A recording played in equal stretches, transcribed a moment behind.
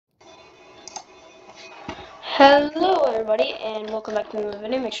Hello everybody and welcome back to another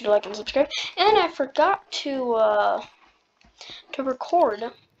video. Make sure to like and subscribe. And I forgot to record,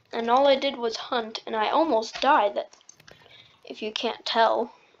 and all I did was hunt and I almost died, if you can't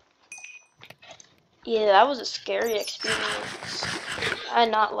tell. Yeah, that was a scary experience. I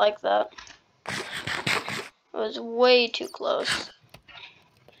did not like that. It was way too close.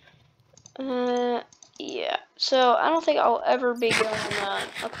 Yeah. So I don't think I'll ever be going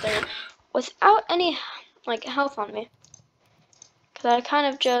up there without any like health on me. Cause I kind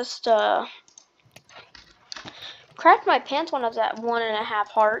of just cracked my pants when I was at 1.5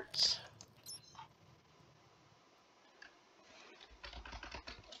 hearts.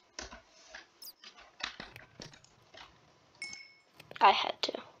 I had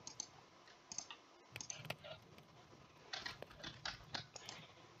to.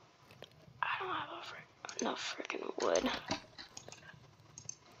 I don't have enough freaking wood.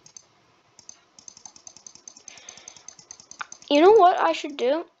 You know what I should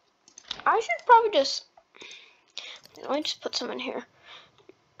do? I should probably just... Let me just put some in here.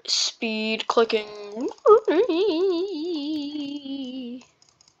 Speed clicking.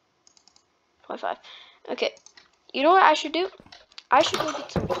 25. Okay. You know what I should do? I should go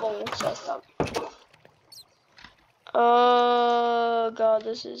get some coal. Oh god,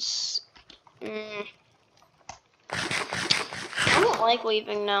 this is... I don't like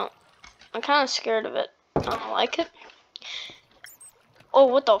leaving now. I'm kind of scared of it. I don't like it. Oh,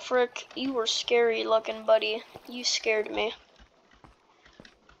 what the frick? You were scary looking, buddy. You scared me.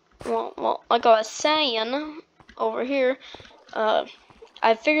 Well, like I was saying, over here, I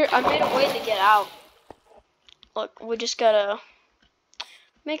made a way to get out. Look, we just gotta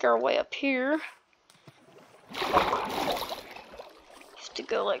make our way up here. Have to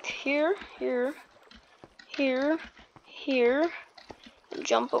go like here, here, here, here, and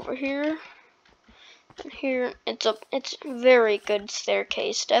jump over here. And here, it's very good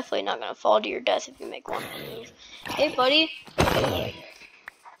staircase. Definitely not gonna fall to your death if you make one move. Hey, buddy.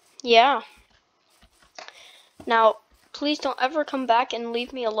 Yeah. Now, please don't ever come back and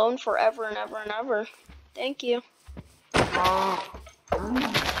leave me alone forever and ever and ever. Thank you.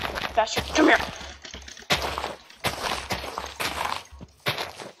 Faster. Come here.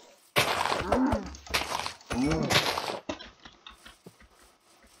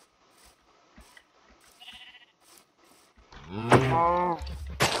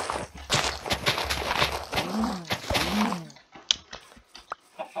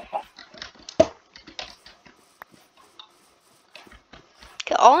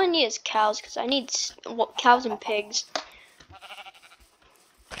 Okay, all I need is cows, because I need cows and pigs.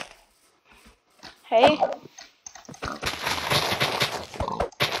 Hey.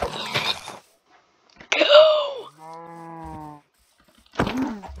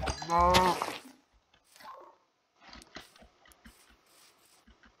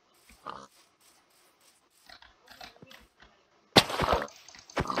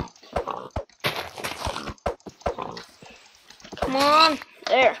 Come on,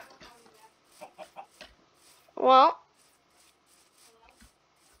 there. Well,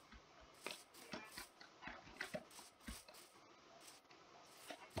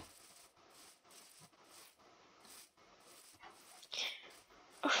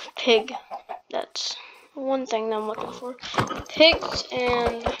 pig. That's one thing that I'm looking for. Pigs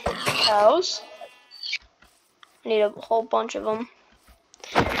and cows. I need a whole bunch of them.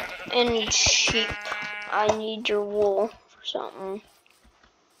 And sheep. I need your wool for something.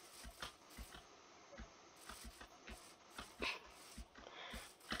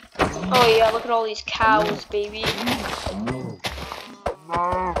 Oh yeah, look at all these cows, baby.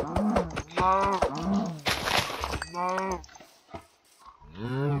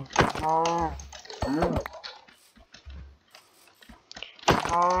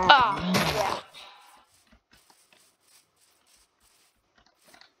 Ah, yeah.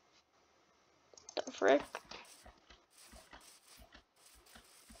 The frick?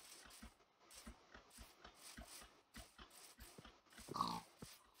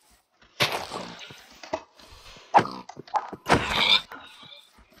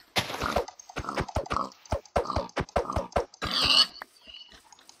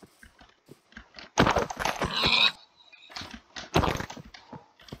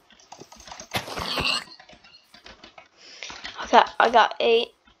 I got 8.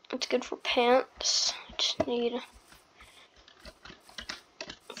 It's good for pants. Just need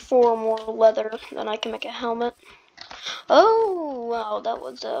 4 more leather, then I can make a helmet. Oh, wow, that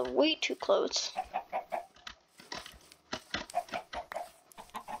was way too close.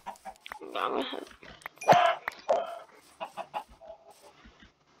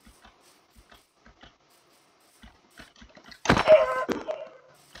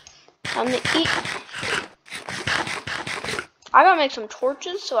 Time to eat. I gotta make some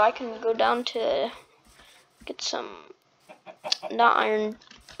torches so I can go down to get some, not iron.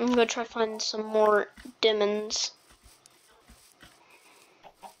 I'm gonna try to find some more diamonds.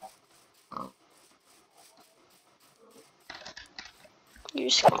 You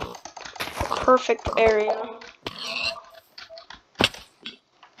just perfect area.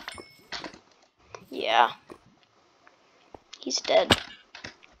 Yeah. He's dead.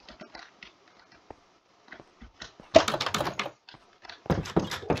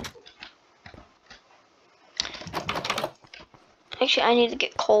 Actually, I need to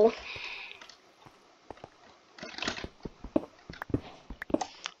get coal.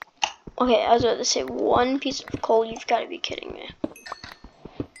 Okay, I was about to say 1 piece of coal. You've got to be kidding me.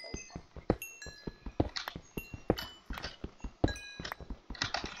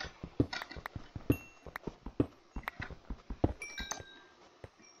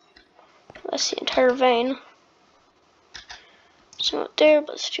 That's the entire vein. So out there,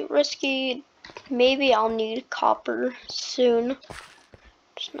 but it's too risky. Maybe I'll need copper soon.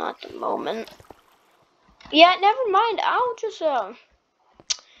 Just not at the moment. Yeah, never mind. I'll just you know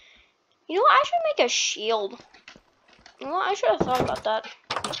what? I should make a shield. You know what? I should have thought about that.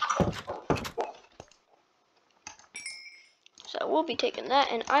 So we'll be taking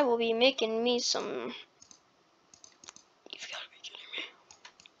that, and I will be making me some. You've got to be kidding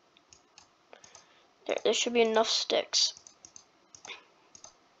me. There should be enough sticks.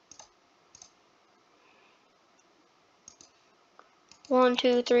 One,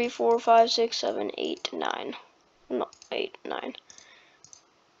 2, 3, 4, 5, 6, 7, 8, 9. No, 8, 9.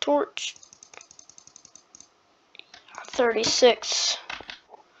 Torch. 36.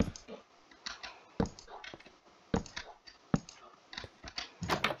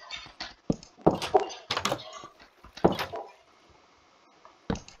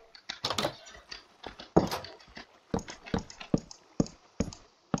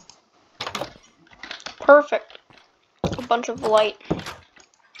 Perfect. A bunch of light.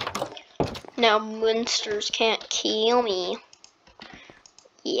 Now monsters can't kill me.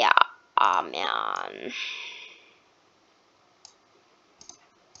 Yeah, man.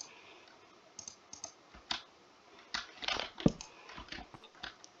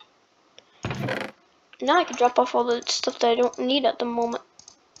 Now I can drop off all the stuff that I don't need at the moment.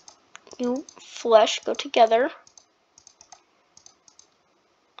 You flesh go together.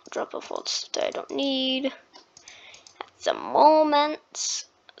 Drop off all the stuff that I don't need at the moment.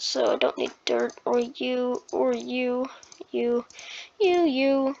 So I don't need dirt or you or you. I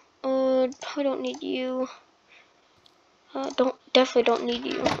don't need you. Definitely don't need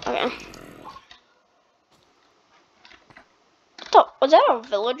you. Okay. Was that a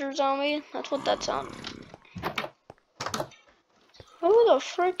villager zombie? That's what that sounded. Who the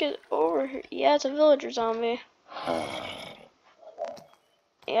frick is over here? Yeah, it's a villager zombie.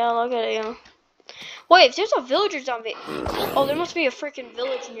 Yeah, look at him. Wait, if there's a villager zombie, oh, there must be a freaking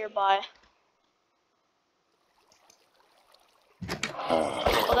village nearby.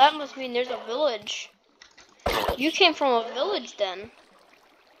 Well, that must mean there's a village. You came from a village then.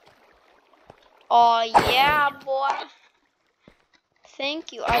 Oh yeah, boy.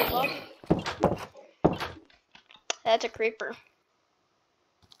 Thank you. I love it. That's a creeper.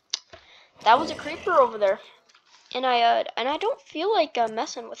 That was a creeper over there. And I don't feel like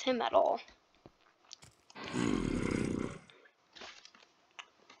messing with him at all.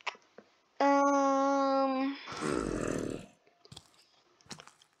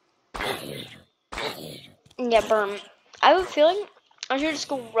 Yeah, burn. I have a feeling I should just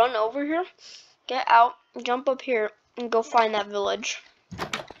go run over here, get out, jump up here, and go find that village.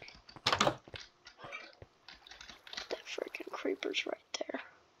 That freaking creeper's right there.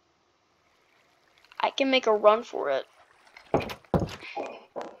 I can make a run for it.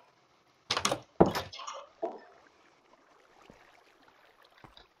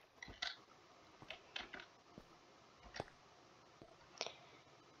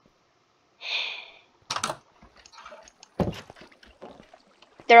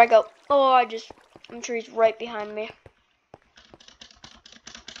 There I go. Oh, I'm sure he's right behind me.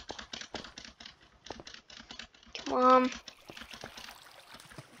 Come on.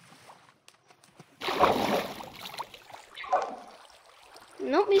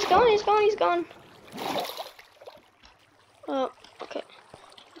 Nope, he's gone. Oh, okay.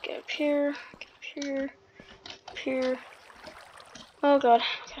 Get up here, up here. Oh god,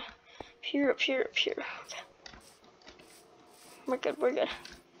 okay. Up here. Okay. We're good.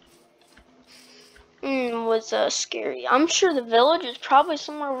 Was scary. I'm sure the village is probably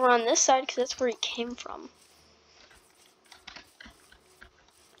somewhere over on this side because that's where he came from.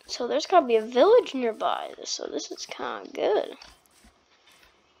 So there's gotta be a village nearby. So this is kind of good.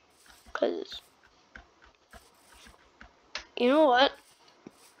 Cause you know what?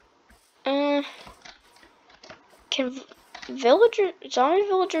 Can zombie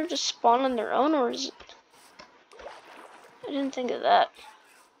villagers just spawn on their own, or is it? I didn't think of that.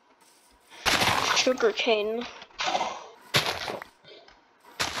 Sugarcane.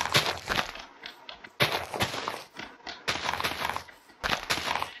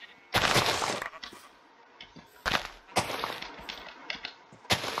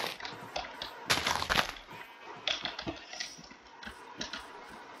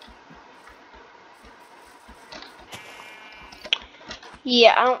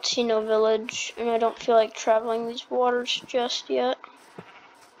 Yeah, I don't see no village, and I don't feel like traveling these waters just yet.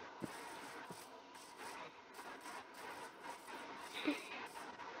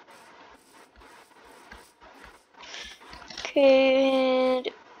 Okay,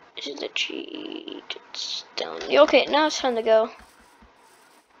 this is the cheat. It's down. Okay, now it's time to go.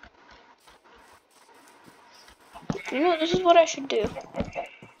 You know, this is what I should do.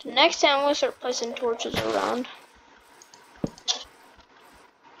 The next time I'm gonna start placing torches around.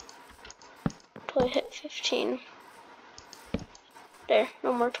 Until I hit 15. There,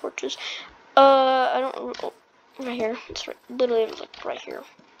 no more torches. I don't. Oh, right here. It's right, literally like right here.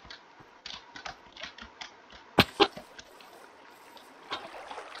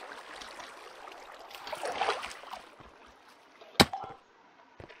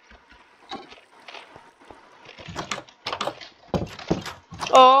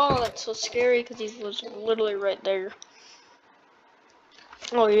 Oh, that's so scary because he was literally right there.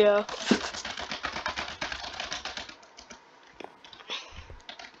 Oh yeah.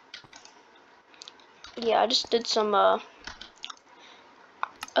 Yeah, I just did some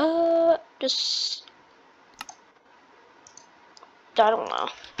just I don't know.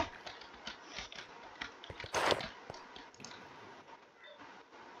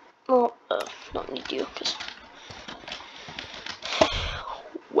 Well, don't need you, cause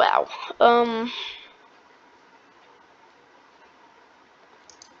wow.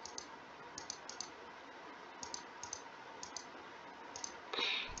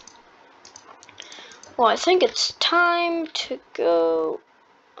 Well, I think it's time to go.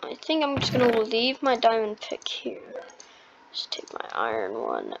 I think I'm just gonna leave my diamond pick here. Just take my iron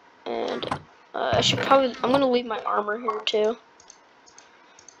one, and I should probably. I'm gonna leave my armor here too.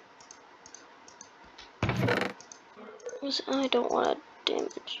 I don't want to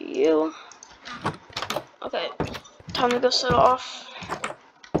damage you. Okay, time to go set off.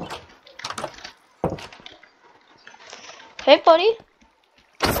 Hey, buddy.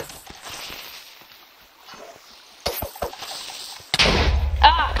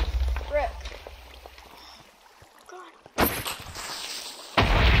 Ah, rip. God.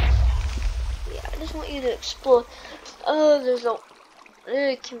 Yeah, I just want you to explode. Oh, there's a.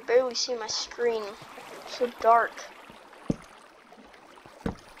 I can barely see my screen. It's so dark.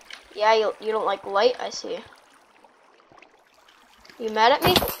 Yeah, you don't like light, I see. You mad at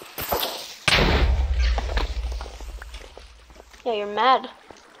me? Yeah, you're mad.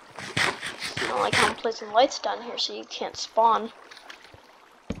 You don't like how I'm placing lights down here so you can't spawn.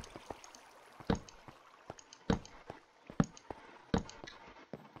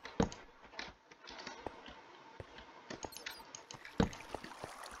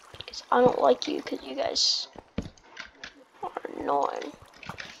 Because I don't like you because you guys are annoying.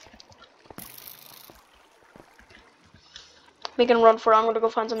 Making a run for it. I'm gonna go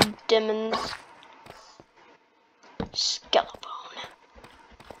find some demons. Skeleton.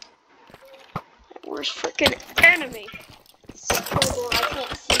 Where's freaking enemy? Skeleton. I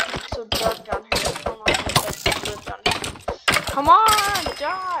can't see because it's so dark down here. I don't know if it's like good down here. Come on,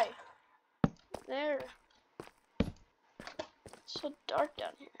 die! There. It's so dark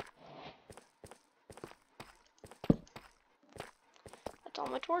down here. That's all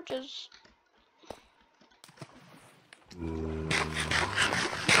my torches.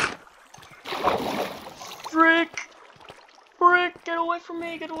 Frick! Frick! Get away from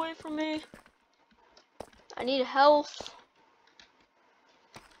me! Get away from me! I need health.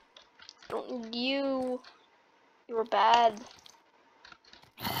 I don't need you. You were bad.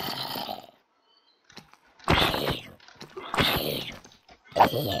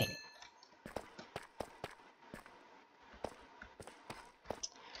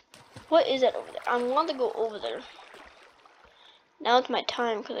 What is that over there? I want to go over there. Now it's my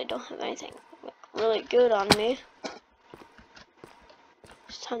time because I don't have anything like, really good on me.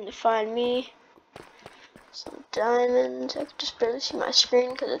 It's time to find me some diamonds. I can just barely see my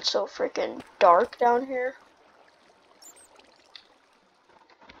screen because it's so freaking dark down here.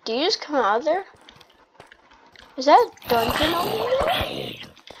 Do you just come out of there? Is that a dungeon over there?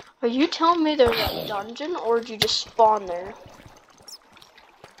 Are you telling me there's a dungeon, or did you just spawn there?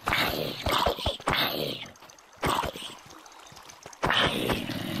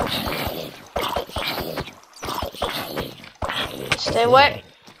 Stay away.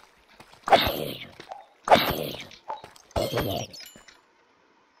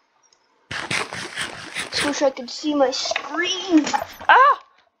 Just wish I could see my screen. Ah!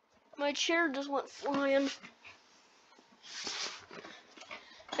 My chair just went flying.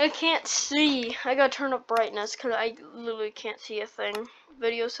 I can't see. I gotta turn up brightness because I literally can't see a thing.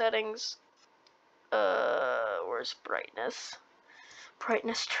 Video settings. Where's brightness?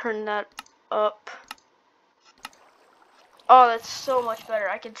 Brightness, turn that up. Oh, that's so much better.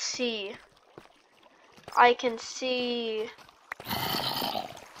 I can see. I can see.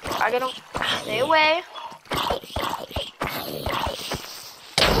 I gotta stay away.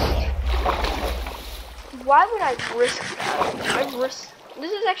 Why would I risk that?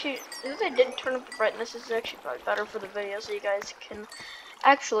 This is actually, since I did turn up the brightness, this is actually probably better for the video so you guys can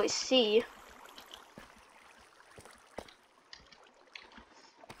actually see.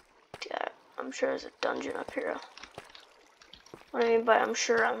 Yeah, I'm sure there's a dungeon up here. What I mean by I'm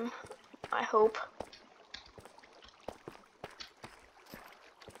sure, I hope.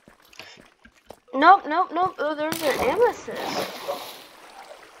 Nope, nope, nope. Oh, there's an amethyst.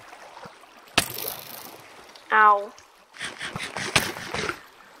 Ow.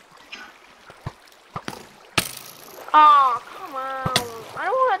 Oh, come on. I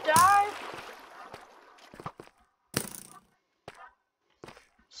don't want to die.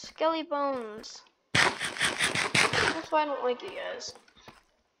 Skelly bones. That's why I don't like you guys.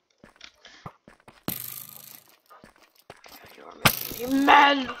 You're making me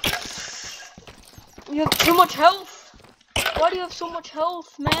mad. You have too much health. Why do you have so much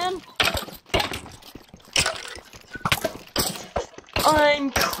health, man? I'm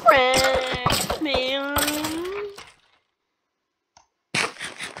cracked, man.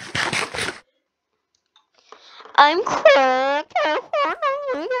 I'm cracked. I don't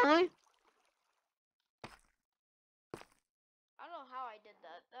know how I did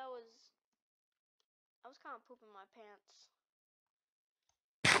that. I was kind of pooping my pants.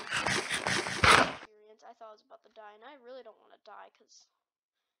 Experience. I thought I was about to die, and I really don't want to die, because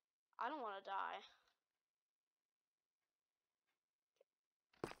I don't want to die.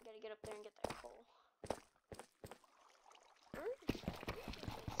 I gotta get up there and get that coal.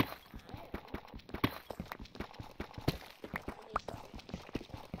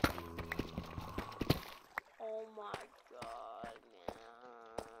 Oh my god,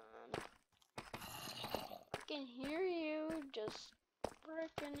 man. I can hear you, just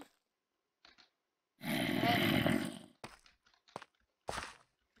frickin'.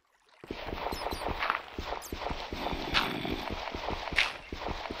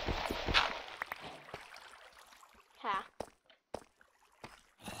 Ha.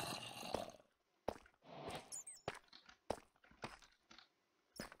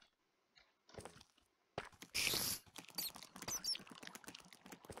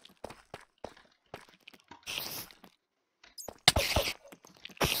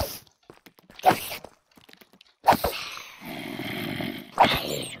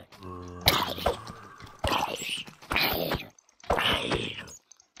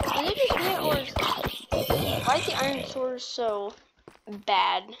 Why is the iron sword so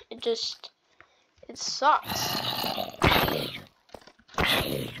bad? It sucks.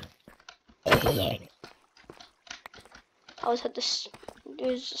 I always had to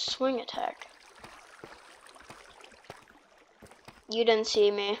use a swing attack. You didn't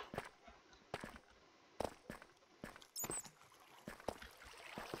see me.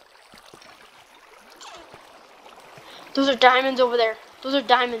 Those are diamonds over there. Those are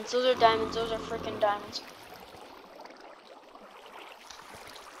diamonds. Those are diamonds. Those are freaking diamonds.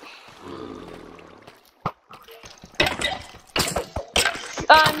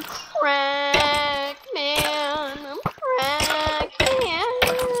 I'm cracked, man. I'm cracked, man.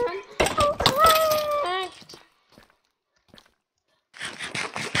 I'm cracked.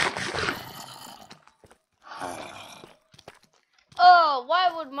 Oh, why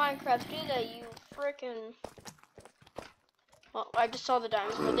would Minecraft do that, you frickin'... Well, I just saw the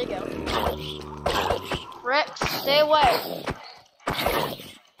diamonds. Where'd they go? Rick, stay away.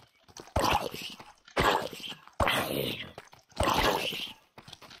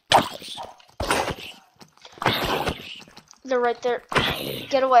 They're right there.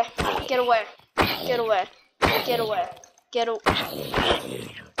 Get away. Get away. Get away. Get away. Get away.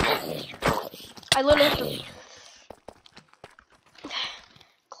 I literally have to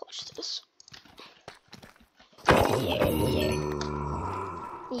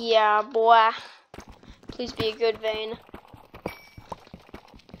yeah, boy. Please be a good vein.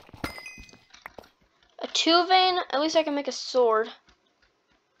 A 2 vein? At least I can make a sword.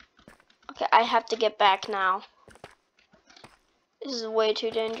 Okay, I have to get back now. This is way too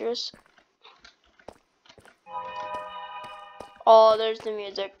dangerous. Oh, there's the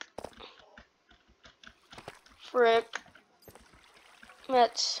music. Frick.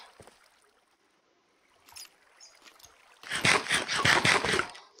 Let's...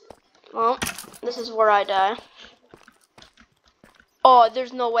 Well, this is where I die. Oh,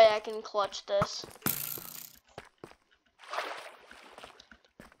 there's no way I can clutch this.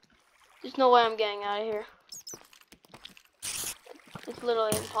 There's no way I'm getting out of here. It's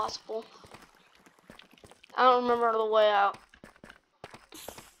literally impossible. I don't remember the way out.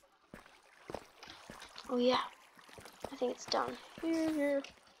 Oh yeah. I think it's done. Here.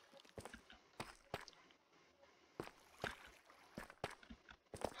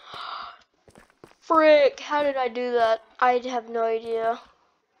 Frick, how did I do that? I have no idea.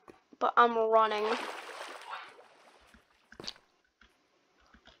 But I'm running.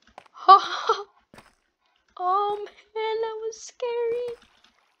 Oh man, that was scary.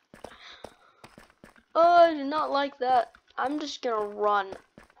 Oh, I did not like that. I'm just gonna run.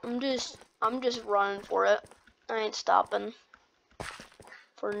 I'm just running for it. I ain't stopping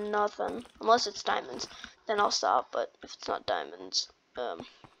for nothing. Unless it's diamonds, then I'll stop. But if it's not diamonds,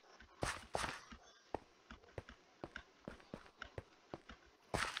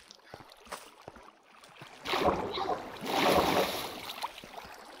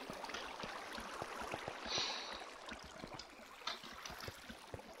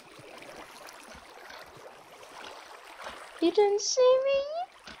 you didn't see me.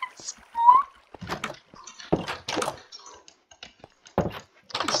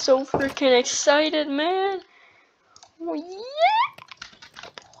 I'm so freaking excited, man. Oh yeah.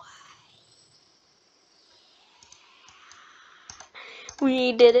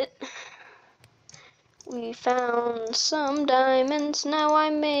 We did it. We found some diamonds. Now I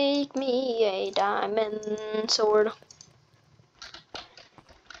make me a diamond sword.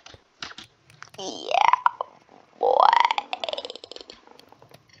 Yeah, boy.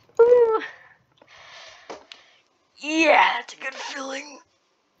 Ooh. Yeah, that's a good feeling.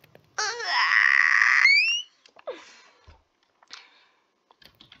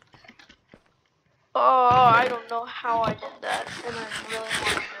 Oh, I don't know how I did that, and I really want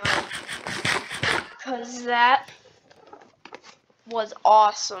to do it. Because that was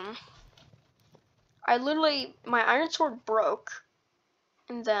awesome. I literally, my iron sword broke,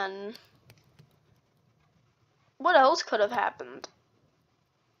 and then, what else could have happened?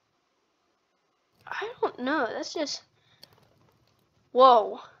 I don't know, that's just,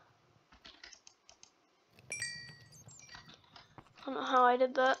 whoa. I don't know how I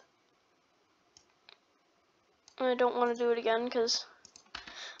did that. And I don't want to do it again, because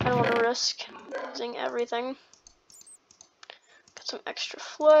I don't want to risk losing everything. Got some extra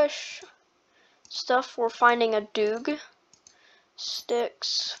flesh. Stuff for finding a doog.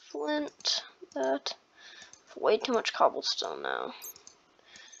 Sticks, flint, that. Way too much cobblestone now.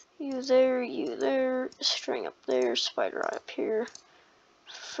 You there, string up there, spider eye up here,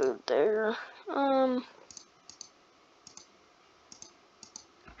 food there.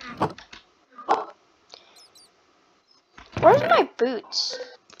 Where's my boots?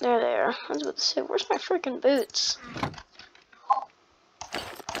 There they are. I was about to say, where's my freaking boots?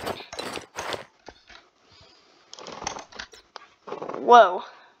 Whoa.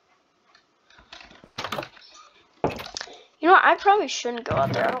 You know what, I probably shouldn't go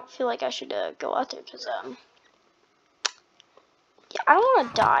out there. I don't feel like I should go out there because, yeah, I don't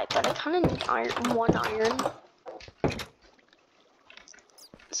want to die, but I kind of need iron, 1 iron.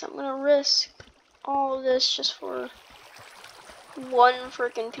 So I'm going to risk all of this just for 1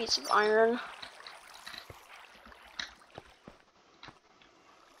 freaking piece of iron.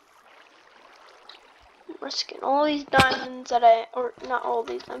 I'm risking all these diamonds that or not all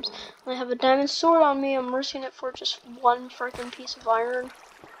these diamonds. I have a diamond sword on me. I'm risking it for just 1 freaking piece of iron.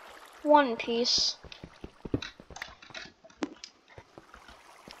 1 piece.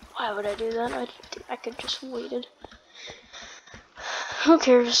 Why would I do that? I could just waited. Who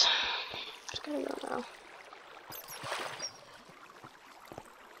cares? Just gotta go now.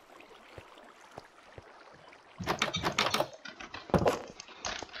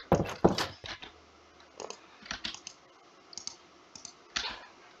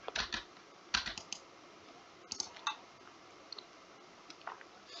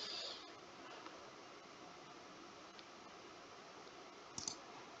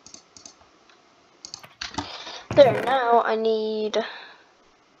 There, now I need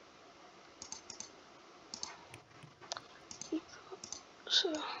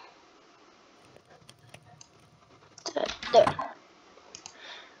So there.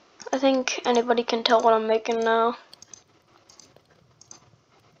 I think anybody can tell what I'm making now.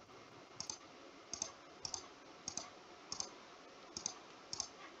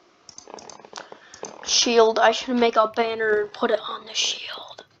 Shield. I should make a banner and put it on the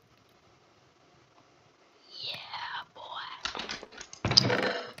shield. Yeah, boy.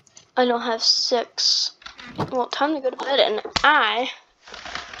 I don't have 6. Well, time to go to bed, and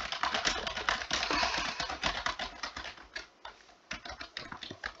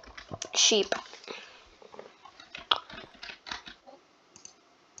sheep.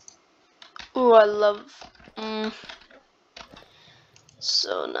 Ooh, I love.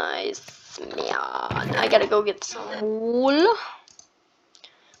 So nice, man. I gotta go get some wool.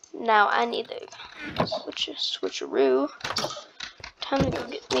 Now I need to switcheroo. Time to go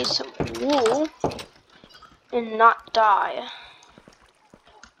get me some wool and not die.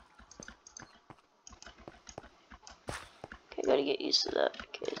 Okay, gotta get used to that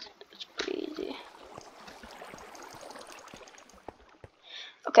because it's pretty easy.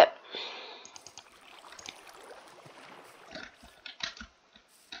 Okay.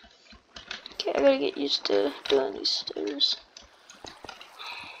 Okay, I gotta get used to doing these stairs.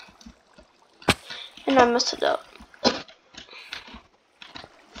 And I messed it up.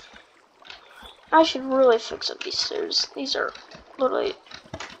 I should really fix up these stairs. These are literally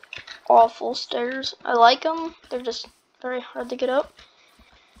awful stairs. I like them. They're just very hard to get up.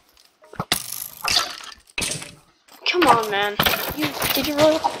 Come on, man. Did you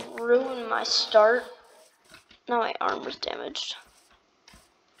really ruin my start? Now my armor's damaged.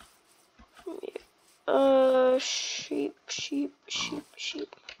 Sheep.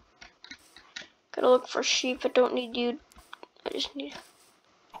 Gotta look for sheep. I don't need you. I just need.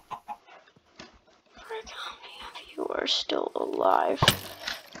 Frick, how many of you are still alive?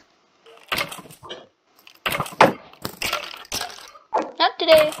 Not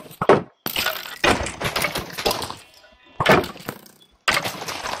today.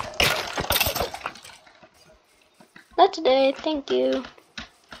 Not today. Thank you.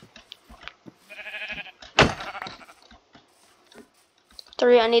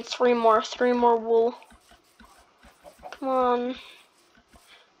 I need 3 more. 3 more wool. Come on.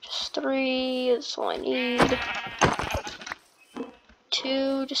 Just 3. That's all I need.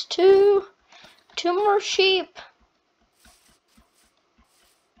 2. Just 2. 2 more sheep.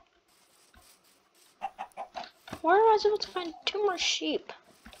 Where am I supposed to find 2 more sheep?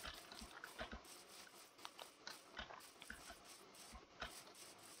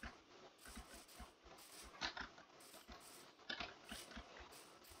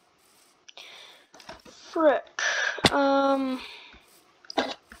 Frick.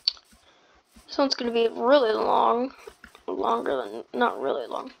 This one's gonna be really long. Longer than, not really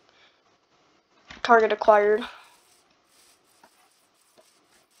long. Target acquired.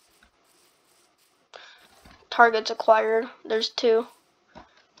 Targets acquired. There's 2.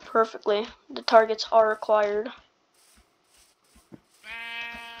 Perfectly. The targets are acquired.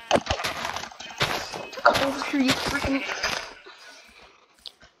 Over here, you freaking.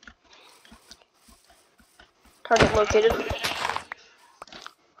 Target located.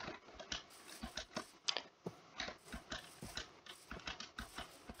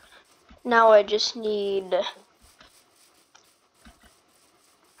 Now I just need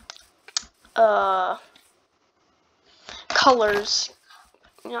colors.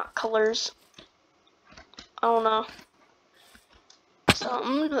 Not colors. I don't know.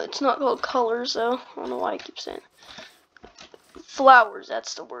 Something. It's not called colors though. I don't know why I keep saying it. Flowers,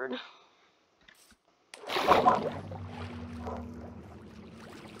 that's the word. I'm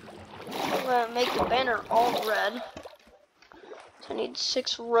gonna make the banner all red. So I need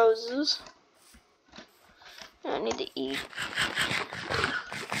 6 roses. And I need to eat.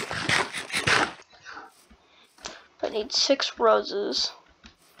 I need 6 roses.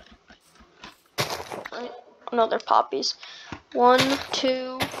 No, they're poppies. 1,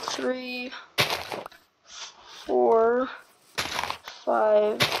 2, 3, 4,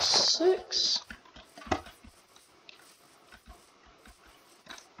 5, 6.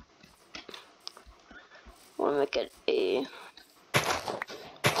 I want to make it a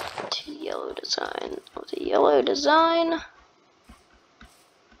yellow design. With a yellow design.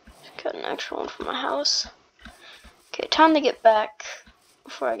 Just got an extra one from my house. Okay, time to get back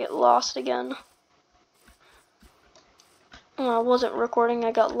before I get lost again. I wasn't recording,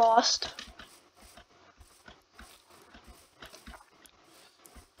 I got lost.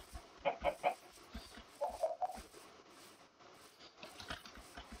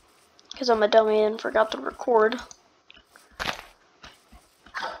 Because I'm a dummy and forgot to record.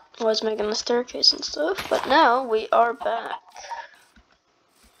 was making the staircase and stuff, but now we are back.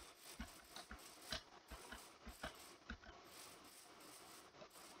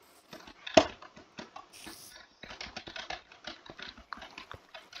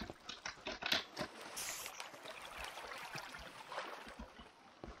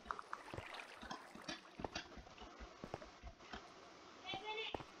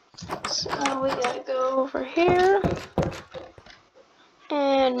 So we gotta go over here.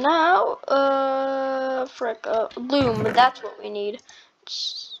 And now, loom, that's what we need.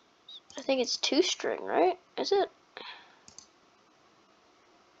 I think it's 2 string, right? Is it?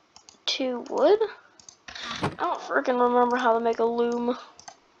 2 wood? I don't freaking remember how to make a loom.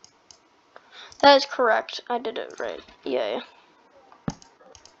 That is correct. I did it right. Yeah.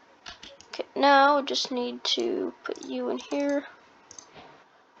 Okay, now I just need to put you in here.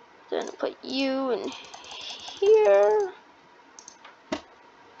 Then put you in here.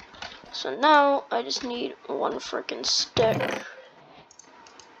 So now I just need 1 freaking stick.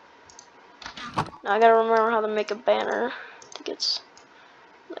 Now I gotta remember how to make a banner. I think it's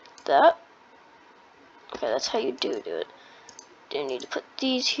like that. Okay, that's how you do it. Then you need to put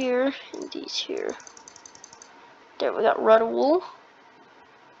these here and these here. There, we got red wool.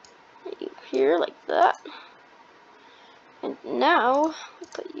 You here like that. And now I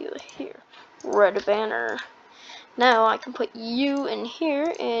put you here. Red banner. Now I can put you in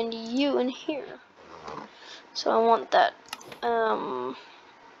here and you in here. So I want that.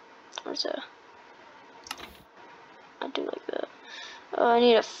 Where's that? I do like that. I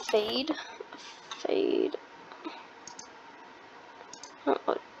need a fade. Fade.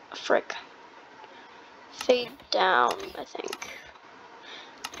 Oh, frick. Fade down, I think.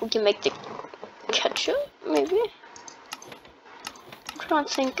 We can make the ketchup, maybe? I'm trying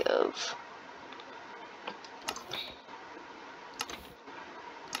to think of.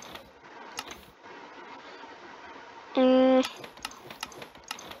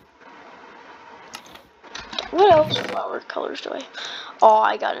 What else flower colors do I have? Oh,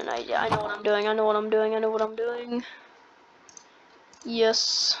 I got an idea. I know what I'm doing. I know what I'm doing.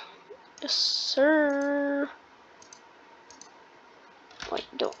 Yes. Yes, sir. Wait,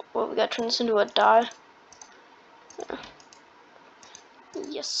 we gotta turn this into a die. Yeah.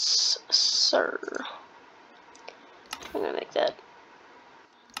 Yes, sir. I'm gonna make that.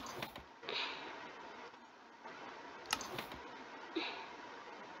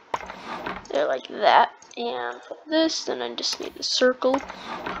 There, like that. And for this, then I just need the circle.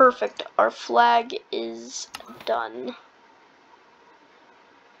 Perfect. Our flag is done.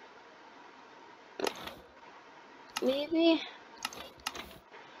 Maybe.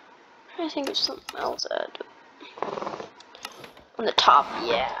 I think of something else on the top.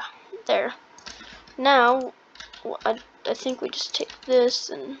 Yeah, there. Now, I think we just take this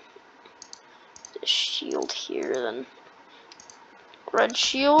and the shield here, then red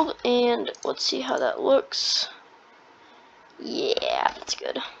shield, and let's see how that looks. Yeah, that's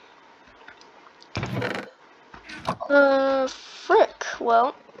good. Frick.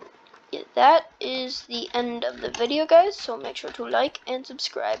 Well, yeah, that is the end of the video, guys, so make sure to like and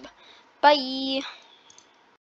subscribe. Bye!